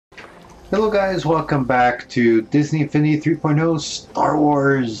Hello guys, welcome back to Disney Infinity 3.0 Star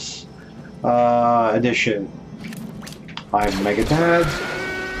Wars edition. I'm MegaDad,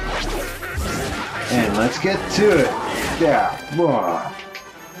 and let's get to it. Yeah, whoa.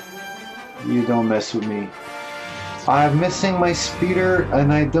 You don't mess with me. I'm missing my speeder,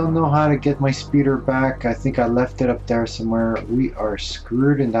 and I don't know how to get my speeder back. I think I left it up there somewhere. We are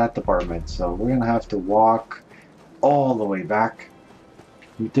screwed in that department, so we're gonna have to walk all the way back.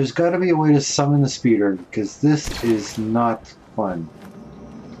 There's got to be a way to summon the speeder, because this is not fun.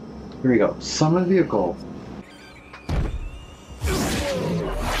 Here we go. Summon vehicle.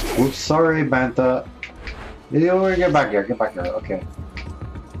 Oops, sorry, Banta. Get back here, get back here. Okay.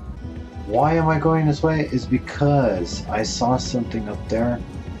 Why am I going this way? Is because I saw something up there.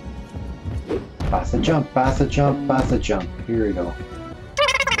 Path a jump, path a jump, path a jump. Here we go.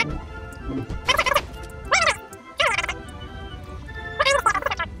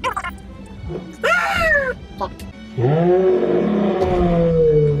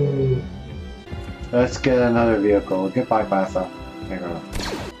 Let's get another vehicle. Goodbye, Patha. Hang on.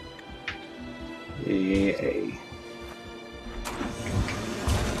 Yay.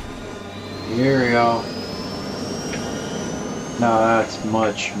 Here we go. Now that's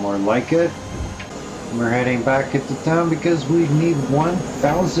much more like it. We're heading back into town because we need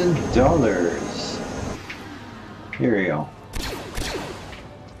 $1,000. Here we go.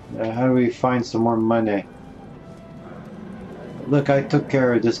 How do we find some more money? Look, I took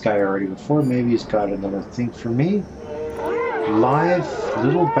care of this guy already before. Maybe he's got another thing for me. Live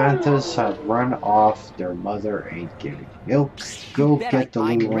little bantas have run off. Their mother ain't giving. Yo, go get the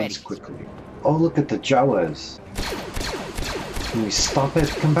little ones quickly. Oh, look at the Jawas. Can we stop it?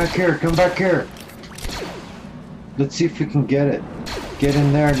 Come back here, come back here. Let's see if we can get it. Get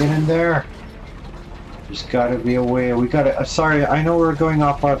in there, get in there. There's gotta be a way. We gotta. Sorry, I know we're going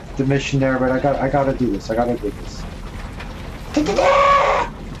off the mission there, but I gotta do this. I gotta do this.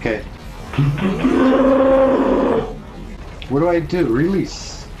 Okay. What do I do?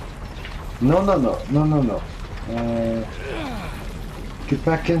 Release. No, no, no, no, no, no. Get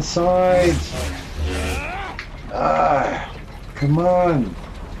back inside. Come on.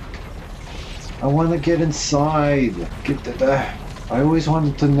 I want to get inside. Get the. I always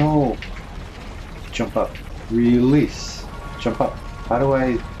wanted to know. Jump up. Release. Jump up. How do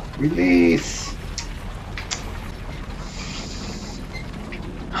I release?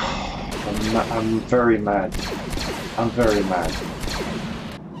 I'm very mad. I'm very mad.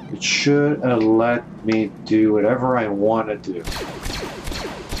 It should have let me do whatever I want to do.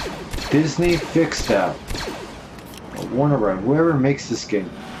 Disney fixed that. Warner Bros. Whoever makes this game.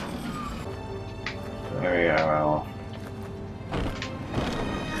 There we go.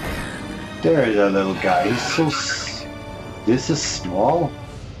 There's a little guy. He's so. This is small.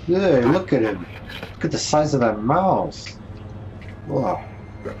 Hey, look at him. Look at the size of that mouse. Whoa.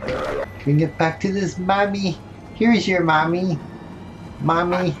 Bring it back to this mommy. Here's your mommy.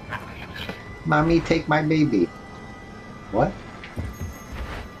 Mommy. Mommy, take my baby. What?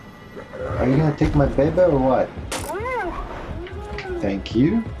 Are you gonna take my baby or what? Thank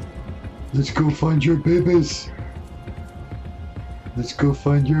you. Let's go find your babies. Let's go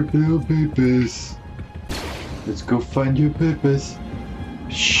find your little babies. Let's go find your babies.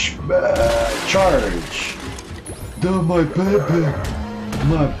 Charge. No, my baby.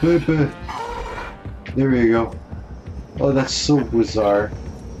 My baby. There we go. Oh, that's so bizarre.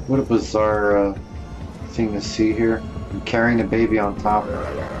 What a bizarre thing to see here. I'm carrying the baby on top.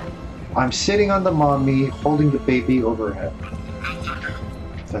 I'm sitting on the mommy, holding the baby overhead.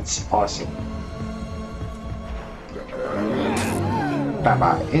 That's awesome.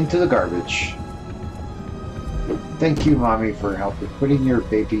 Bye-bye. Into the garbage. Thank you, mommy, for helping putting your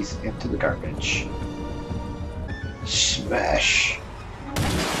babies into the garbage. Smash.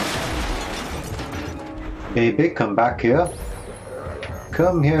 Baby, come back here.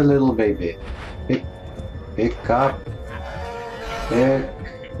 Come here, little baby. Pick up. Pick.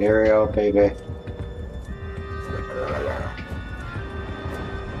 There we go, baby.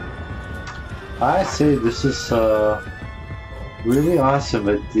 I say this is really awesome.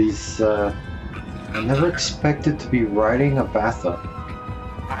 But these I never expected to be riding a Batha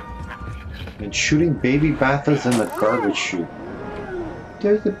and shooting baby Bathas in the garbage chute.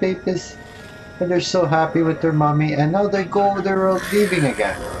 There's the babies. And they're so happy with their mommy, and now they're leaving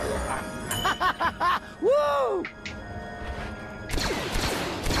again. Woo!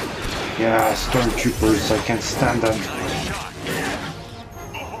 Yeah, stormtroopers, I can't stand them.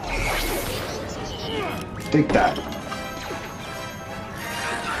 Take that.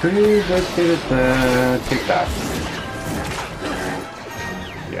 Take that.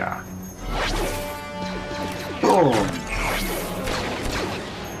 Yeah. Boom.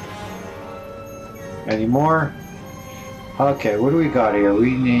 Any more? Okay, what do we got here?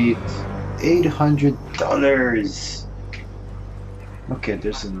 We need $800. Okay,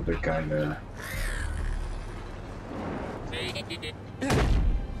 there's another guy there.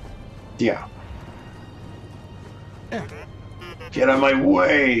 Yeah. Get out of my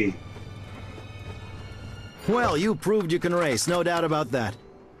way! Well, you proved you can race, no doubt about that.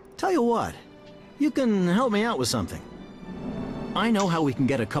 Tell you what, you can help me out with something. I know how we can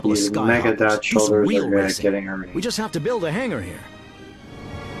get a couple of skyhoppers, MegaDad do some shoulders wheel are racing. getting hurt. We just have to build a hangar here.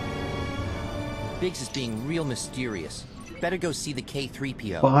 Biggs is being real mysterious. Better go see the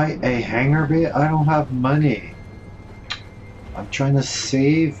K3PO. Buy a hangar bit? I don't have money. I'm trying to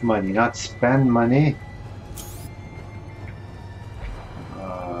save money, not spend money.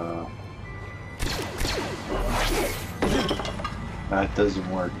 That doesn't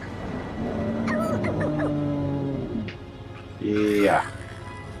work. Yeah.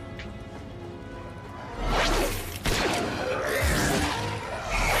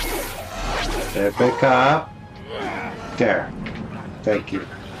 Pick up. There. Thank you.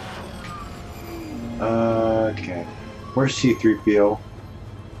 Okay. Where's C3PO?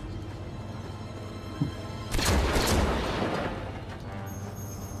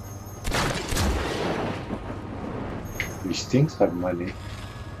 These things have money.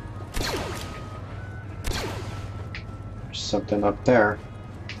 There's something up there.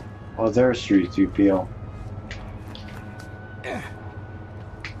 Oh, there's C3PO.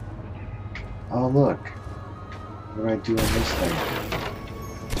 Oh, look. What do I do on this thing?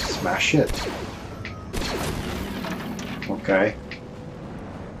 Smash it. Okay.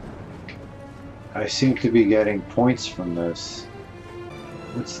 I seem to be getting points from this.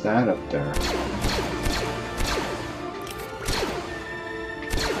 What's that up there?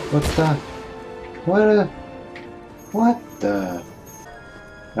 What the? What the?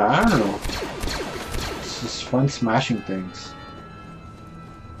 I don't know. It's just fun smashing things.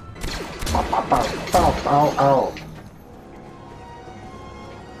 Ow, ow, ow, ow.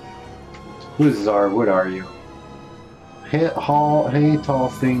 Who's Czar? What are you? Hey, tall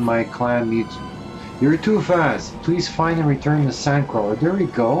thing, my clan needs. You're too fast. Please find and return the Sandcrawler. There we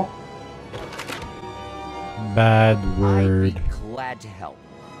go. Bad word. I'd be glad to help.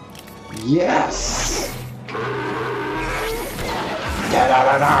 Yes!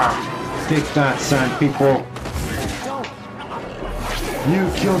 Da-da-da-da! Take that, sand people!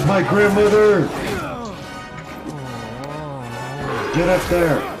 You killed my grandmother! Get up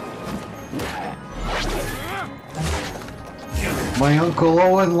there! My Uncle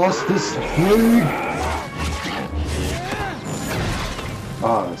Owen lost this leg!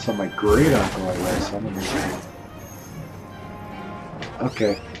 Oh, that's not my great uncle, I guess. I don't know.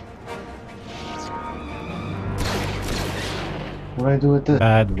 Okay. What do I do with this?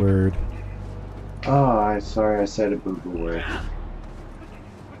 Bad word. Oh, I'm sorry, I said a boo-boo word.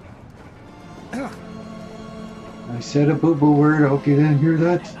 I said a boo-boo word, I hope you didn't hear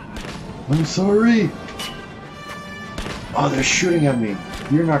that. I'm sorry! Oh, they're shooting at me.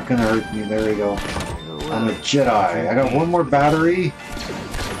 You're not gonna hurt me, there we go. I'm a Jedi. I got one more battery.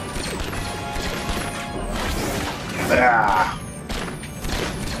 Ah!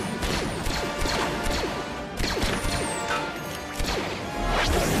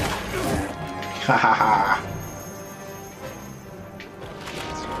 Ha ha ha!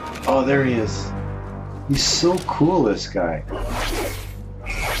 Oh, there he is. He's so cool, this guy.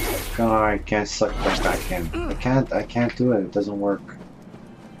 Oh, I can't suck that back in. I can't do it. It doesn't work.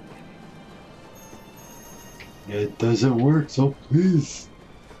 It doesn't work, so please.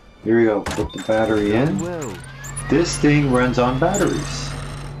 Here we go. Put the battery in. Whoa. This thing runs on batteries.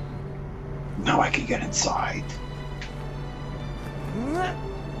 Now I can get inside.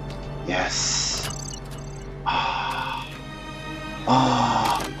 Yes. Ah.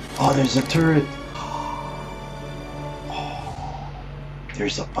 Ah. Oh, there's a turret. Oh,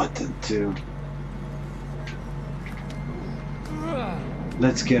 there's a button too.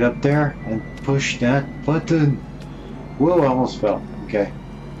 Let's get up there and push that button. Whoa, I almost fell. Okay.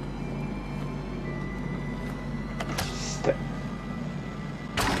 Step.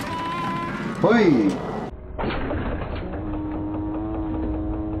 Hoi!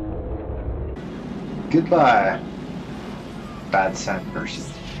 Goodbye, bad sand person.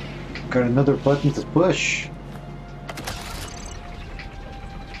 Got another button to push.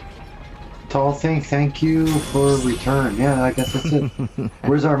 Tall thing, thank you for return. Yeah, I guess that's it.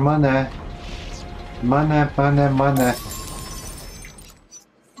 Where's our money? Money, money, money.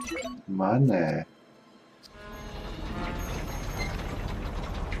 Money.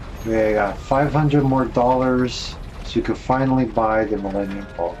 We got 500 more dollars, so you can finally buy the Millennium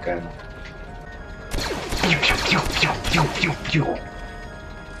Falcon.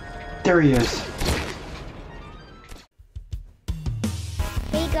 There he is.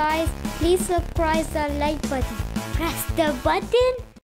 Hey guys, please subscribe the like button. Press the button